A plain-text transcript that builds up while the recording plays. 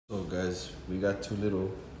So guys, we got two little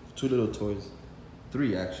toys,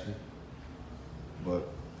 three actually. But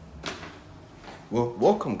well,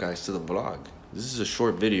 welcome guys to the vlog. This is a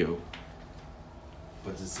short video,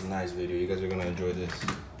 but it's a nice video. You guys are gonna enjoy this.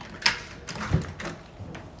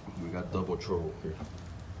 We got double trouble here.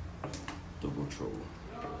 Double trouble.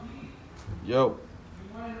 Yo. You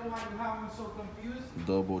wanna know why you have me so confused?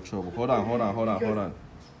 Double trouble. Hold on.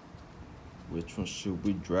 Which one should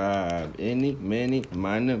we drive? Any, many,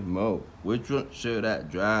 minor, mo. Which one should I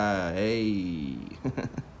drive? Hey.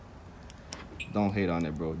 Don't hate on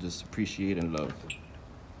it, bro. Just appreciate and love.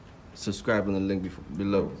 Subscribe on the link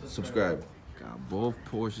below. Subscribe. Got both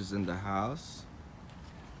Porsches in the house.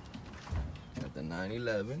 Got the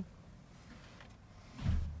 911.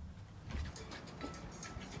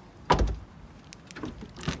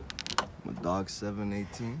 My dog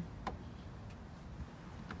 718.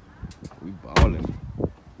 We ballin'.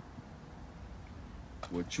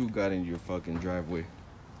 What you got in your fucking driveway?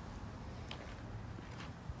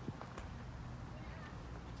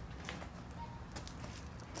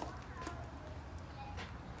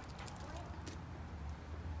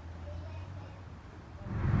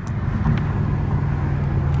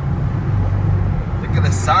 Look at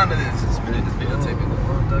the sound of this. It's videotaping.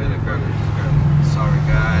 Sorry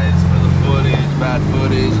guys for the footage, bad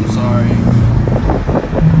footage. I'm sorry.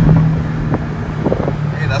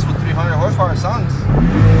 That's what 300 horsepower sounds.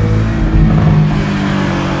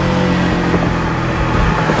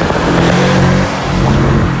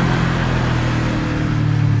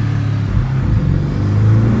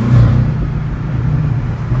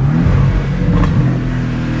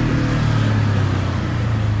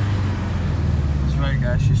 That's right,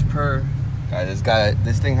 guys. She's purr. Guys,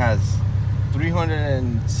 this thing has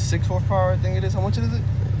 306 horsepower. I think it is. How much is it?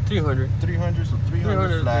 300. 300. So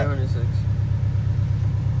 300 flat. 306.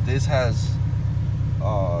 This has, you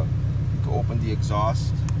can open the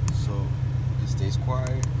exhaust, so it stays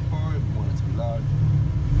quiet, or if you want it to be loud.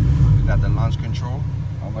 We got the launch control.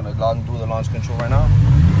 I'm gonna do the launch control right now.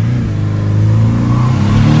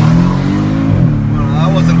 Well, that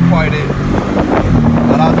wasn't quite it,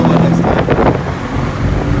 but I'll do it next time.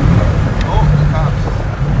 Oh, the cops.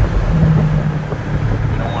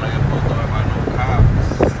 We don't want to get pulled over by no cops.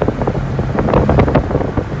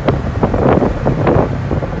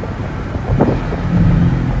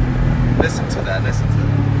 Listen to that.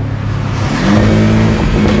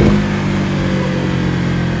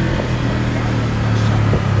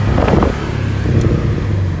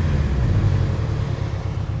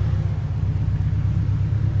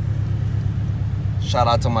 Shout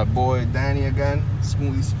out to my boy Danny again.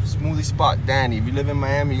 Smoothie Spot Danny. If you live in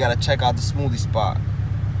Miami, you gotta check out the Smoothie Spot.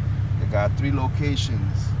 They got 3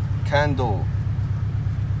 locations: Kendall,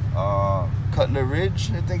 Cutler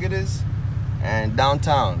Ridge, I think it is, and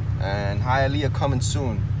downtown, and Hialeah coming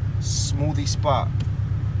soon. Smoothie Spot.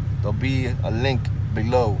 There'll be a link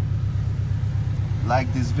below.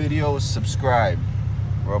 Like this video, subscribe.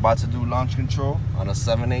 We're about to do launch control on a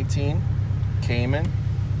 718 Cayman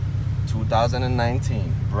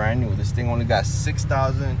 2019, brand new. This thing only got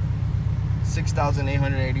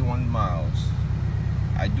 6,881 miles.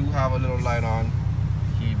 I do have a little light on.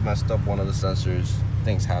 He messed up one of the sensors.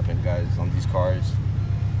 Things happen, guys, on these cars.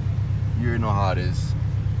 You know how it is,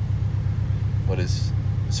 but it's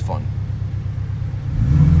fun.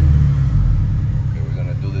 Okay, we're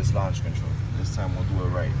gonna do this launch control. This time we'll do it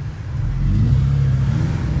right.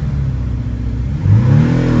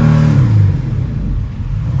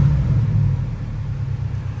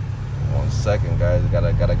 One second, guys.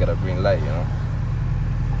 Gotta get a green light, you know.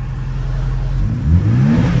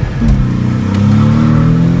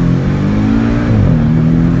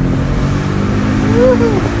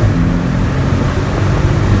 Woohoo!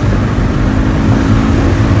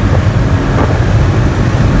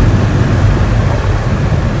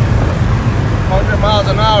 100 miles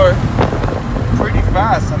an hour, pretty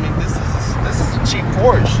fast. I mean, this is a cheap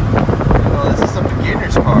Porsche. You know, this is a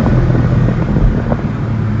beginner's car,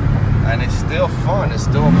 and it's still fun. It's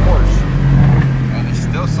still a Porsche, and it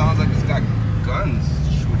still sounds like it's got guns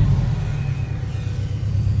shooting.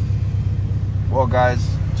 Well, guys,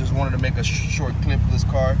 just wanted to make a short clip of this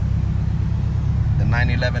car. The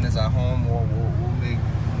 911 is at home. We'll make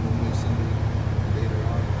something later on.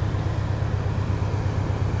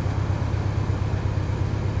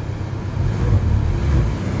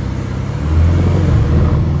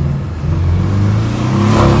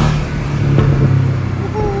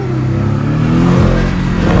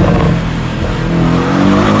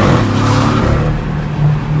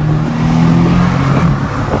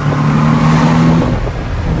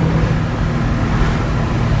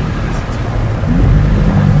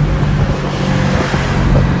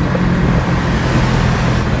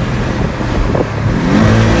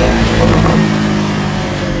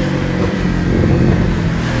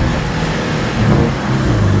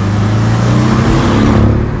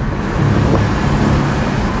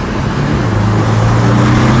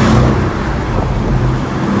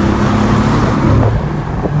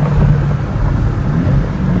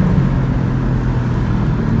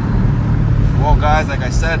 guys, like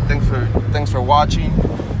I said, thanks for watching.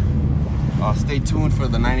 Stay tuned for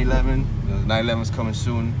the 911. The 911 is coming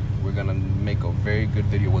soon. We're gonna make a very good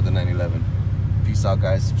video with the 911. Peace out,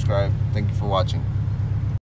 guys. Subscribe. Thank you for watching.